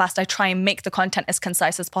grown so fast. I try and make the content as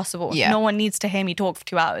concise as possible. Yeah. No one needs to hear me talk for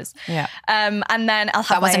 2 hours. Yeah. And then I'll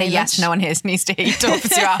have that wasn't a yes. No one here needs to hear you talk for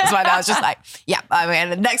 2 hours. Right now, I was just like, I'm in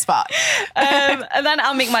the next part. And then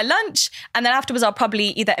I'll make my lunch, and then afterwards I'll probably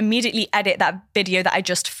either immediately edit that video that I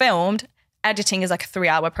just filmed. Editing is like a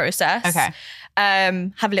 3-hour process. Okay.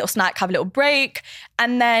 Have a little snack, have a little break,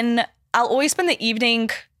 and then I'll always spend the evening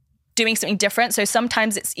doing something different. So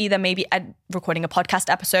sometimes it's either maybe recording a podcast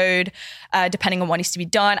episode, depending on what needs to be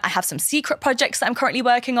done. I have some secret projects that I'm currently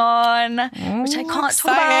working on, which I can't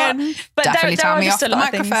talk about. But there are just a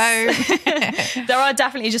lot of things. There are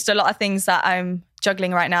definitely just a lot of things that I'm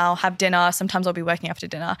juggling right now. Have dinner. Sometimes I'll be working after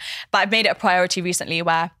dinner. But I've made it a priority recently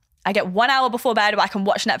where I get 1 hour before bed where I can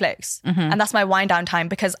watch Netflix. And that's my wind down time,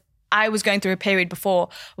 because I was going through a period before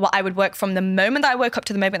where I would work from the moment that I woke up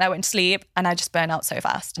to the moment that I went to sleep, and I just burn out so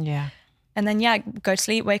fast. Yeah. And then, go to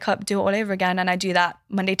sleep, wake up, do it all over again. And I do that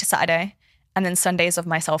Monday to Saturday. And then Sundays of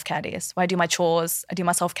my self-care days where I do my chores, I do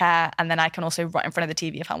my self-care, and then I can also rot in front of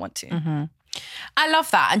the TV if I want to. I love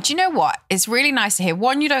that. And do you know what? It's really nice to hear.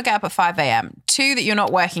 1, you don't get up at 5 a.m. 2, that you're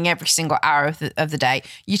not working every single hour of the day.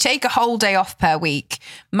 You take a whole day off per week.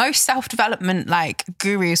 Most self-development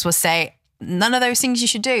gurus will say, none of those things you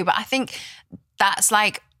should do. But I think that's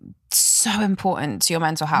so important to your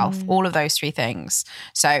mental health, all of those 3 things.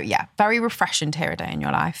 So very refreshing to hear a day in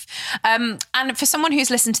your life. And for someone who's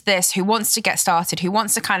listened to this, who wants to get started, who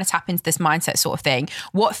wants to kind of tap into this mindset sort of thing,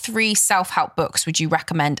 what 3 self-help books would you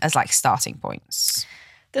recommend as starting points?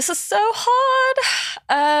 This is so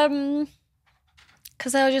hard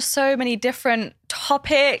because there are just so many different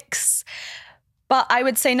topics. But I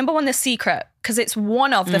would say number 1, The Secret, because it's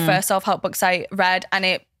one of the first self-help books I read, and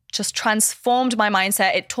it just transformed my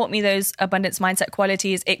mindset. It taught me those abundance mindset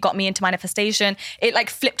qualities. It got me into manifestation. It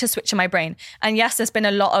flipped a switch in my brain. And yes, there's been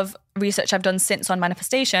a lot of research I've done since on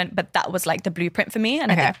manifestation, but that was the blueprint for me.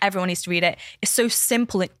 And I think everyone needs to read it. It's so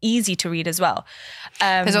simple and easy to read as well.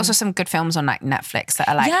 There's also some good films on Netflix that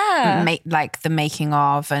are the making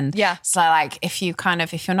of. And so if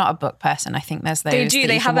you're not a book person, I think there's those. They do.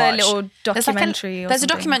 They have a little documentary. There's a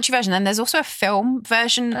documentary version, and there's also a film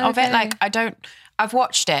version of it. I've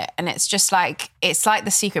watched it, and it's just it's like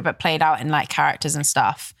The Secret but played out in characters and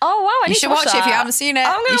stuff. Oh wow! You should watch it if you haven't seen it.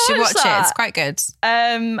 You should watch it. It's quite good.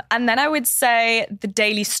 And then I would say The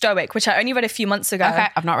Daily Stoic, which I only read a few months ago. Okay,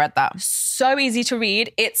 I've not read that. So easy to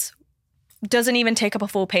read. It doesn't even take up a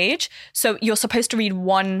full page. So you're supposed to read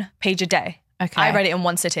 1 page a day. Okay. I read it in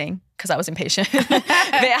 1 sitting because I was impatient. But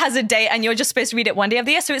it has a date and you're just supposed to read it one day of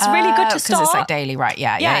the year. So it's really good to start. Because it's like daily, right?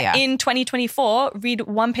 Yeah. In 2024, read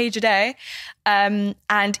 1 page a day.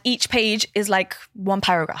 And each page is like 1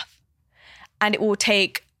 paragraph. And it will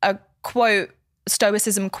take a quote,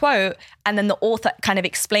 Stoicism quote, and then the author kind of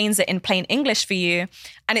explains it in plain English for you.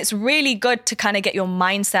 And it's really good to kind of get your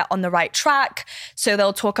mindset on the right track. So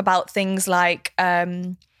they'll talk about things like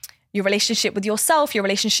your relationship with yourself, your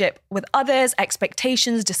relationship with others,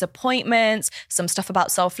 expectations, disappointments, some stuff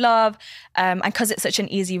about self-love. And because it's such an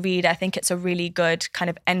easy read, I think it's a really good kind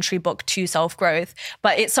of entry book to self-growth.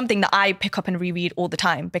 But it's something that I pick up and reread all the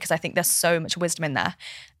time because I think there's so much wisdom in there.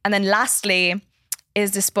 And then lastly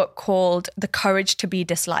is this book called The Courage to be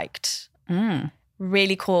Disliked.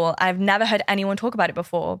 Really cool. I've never heard anyone talk about it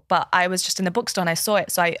before, but I was just in the bookstore and I saw it.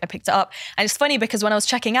 So I picked it up. And it's funny because when I was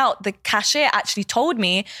checking out, the cashier actually told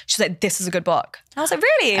me, she's like, this is a good book. And I was like,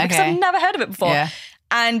 really? Because I've never heard of it before. Yeah.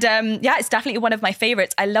 And it's definitely one of my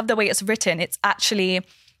favorites. I love the way it's written. It's actually,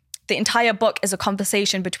 the entire book is a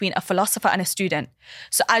conversation between a philosopher and a student.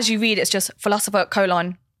 So as you read, it's just philosopher :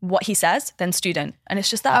 what he says, then student. And it's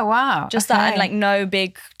just that. Oh, wow. Just that, and like no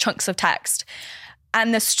big chunks of text.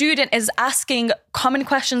 And the student is asking common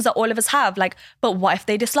questions that all of us have, like, but what if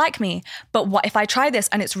they dislike me? But what if I try this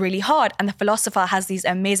and it's really hard? And the philosopher has these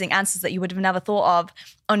amazing answers that you would have never thought of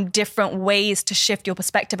on different ways to shift your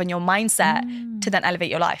perspective and your mindset to then elevate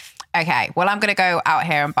your life. Okay, well, I'm going to go out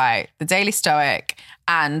here and buy The Daily Stoic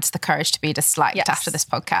and The Courage to be Disliked after this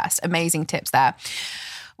podcast. Amazing tips there.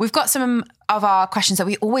 We've got some of our questions that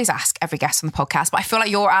we always ask every guest on the podcast, but I feel like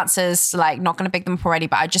your answers, like, not going to big them up already,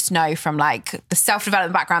 but I just know from like the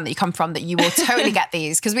self-development background that you come from that you will totally get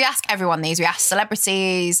these, because we ask everyone these. We ask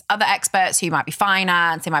celebrities, other experts who might be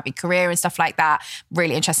finance, they might be career and stuff like that.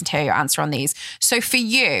 Really interesting to hear your answer on these. So for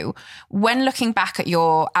you, when looking back at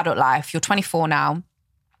your adult life, you're 24 now,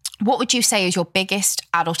 what would you say is your biggest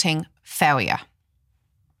adulting failure?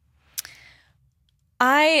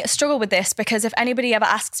 I struggle with this because if anybody ever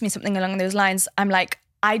asks me something along those lines, I'm like,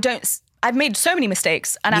 I've made so many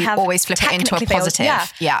mistakes and I have always flip it into a positive.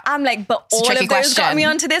 Yeah. I'm like, but all of those got me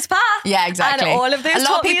onto this path. Yeah, exactly. And all of those a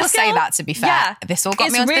lot of people say that, to be fair. Yeah. This all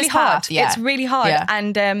got me onto this path. Yeah. It's really hard. Yeah.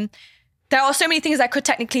 And there are so many things I could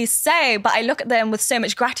technically say, but I look at them with so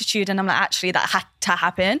much gratitude and I'm like, actually, that had to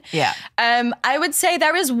happen. Yeah. I would say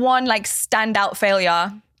there is one like standout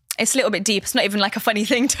failure. It's a little bit deep. It's not even like a funny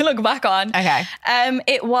thing to look back on. Okay.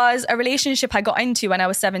 It was a relationship I got into when I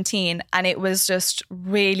was 17 and it was just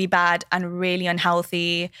really bad and really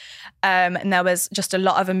unhealthy. And there was just a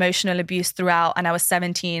lot of emotional abuse throughout and I was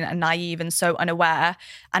 17 and naive and so unaware.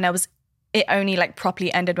 And it only like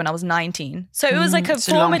properly ended when I was 19. So it was like a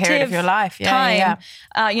formative long period of your life. time.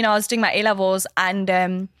 I was doing my A-levels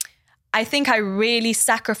and I think I really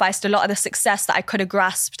sacrificed a lot of the success that I could have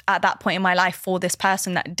grasped at that point in my life for this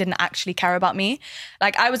person that didn't actually care about me.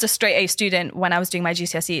 Like I was a straight A student when I was doing my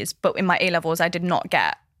GCSEs, but in my A-levels, I did not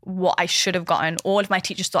get what I should have gotten. All of my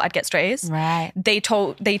teachers thought I'd get straight A's. Right. They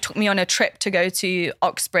took me on a trip to go to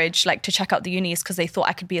Oxbridge, like to check out the unis because they thought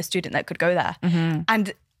I could be a student that could go there. Mm-hmm.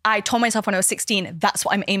 And I told myself when I was 16, that's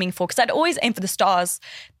what I'm aiming for because I'd always aim for the stars.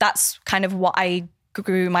 That's kind of what I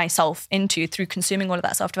grew myself into through consuming all of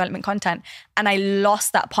that self-development content. And I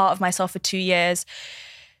lost that part of myself for 2 years.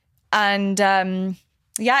 And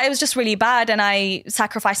it was just really bad. And I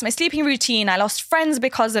sacrificed my sleeping routine. I lost friends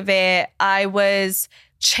because of it. I was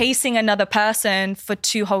chasing another person for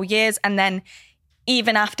 2 whole years. And then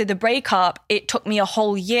even after the breakup, it took me a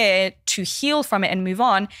whole year to heal from it and move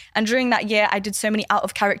on. And during that year, I did so many out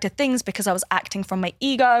of character things because I was acting from my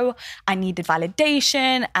ego. I needed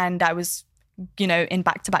validation and I was in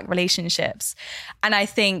back-to-back relationships. And I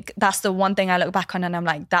think that's the one thing I look back on and I'm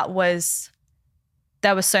like, there was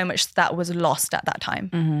so much that was lost at that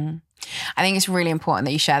time. Mm-hmm. I think it's really important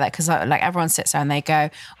that you share that because like everyone sits there and they go,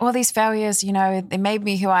 all these failures, they made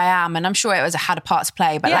me who I am. And I'm sure it had a part to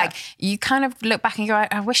play, but like you kind of look back and go,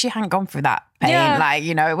 I wish you hadn't gone through that pain. Yeah. Like,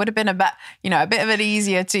 it would have been a bit of an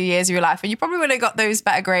easier 2 years of your life and you probably would have got those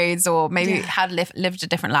better grades or maybe had lived a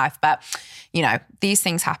different life. But, these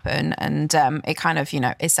things happen and it kind of,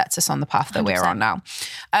 it sets us on the path that 100%. We're on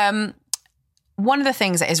now. One of the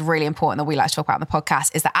things that is really important that we like to talk about on the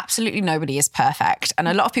podcast is that absolutely nobody is perfect. And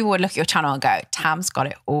a lot of people would look at your channel and go, Tam's got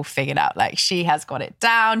it all figured out. Like she has got it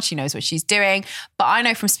down. She knows what she's doing. But I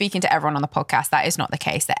know from speaking to everyone on the podcast, that is not the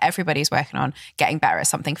case, that everybody's working on getting better at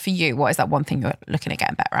something. For you, what is that one thing you're looking at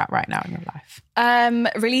getting better at right now in your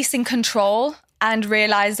life? Releasing control and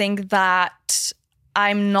realizing that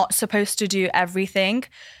I'm not supposed to do everything.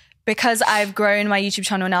 Because I've grown my YouTube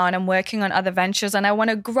channel now and I'm working on other ventures and I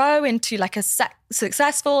want to grow into like a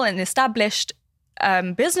successful and established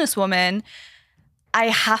businesswoman, I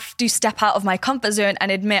have to step out of my comfort zone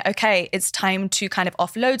and admit, okay, it's time to kind of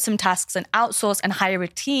offload some tasks and outsource and hire a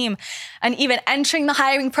team. And even entering the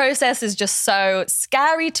hiring process is just so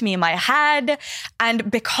scary to me in my head. And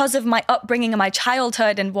because of my upbringing and my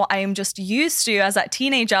childhood and what I am just used to as that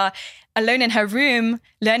teenager, alone in her room,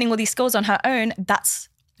 learning all these skills on her own, that's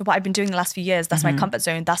what I've been doing the last few years. That's my comfort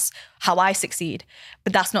zone. That's how I succeed.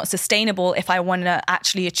 But that's not sustainable if I want to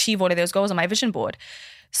actually achieve all of those goals on my vision board.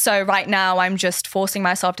 So right now I'm just forcing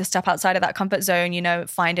myself to step outside of that comfort zone, you know,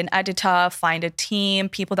 find an editor, find a team,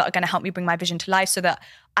 people that are going to help me bring my vision to life so that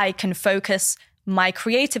I can focus my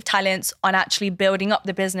creative talents on actually building up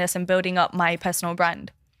the business and building up my personal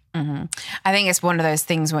brand. I think it's one of those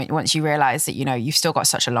things when once you realize that, you know, you've still got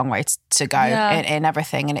such a long way to go in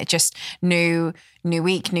everything. And it just new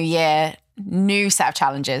week, new year, new set of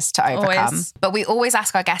challenges to overcome. Always. But we always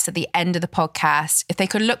ask our guests at the end of the podcast if they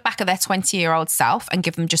could look back at their 20-year-old self and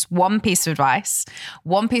give them just one piece of advice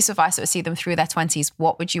that would see them through their 20s.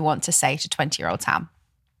 What would you want to say to 20-year-old Tam?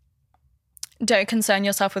 Don't concern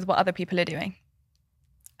yourself with what other people are doing.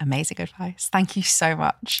 Amazing advice. Thank you so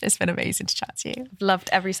much. It's been amazing to chat to you. Loved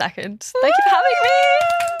every second. Thank you for having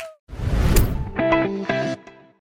me.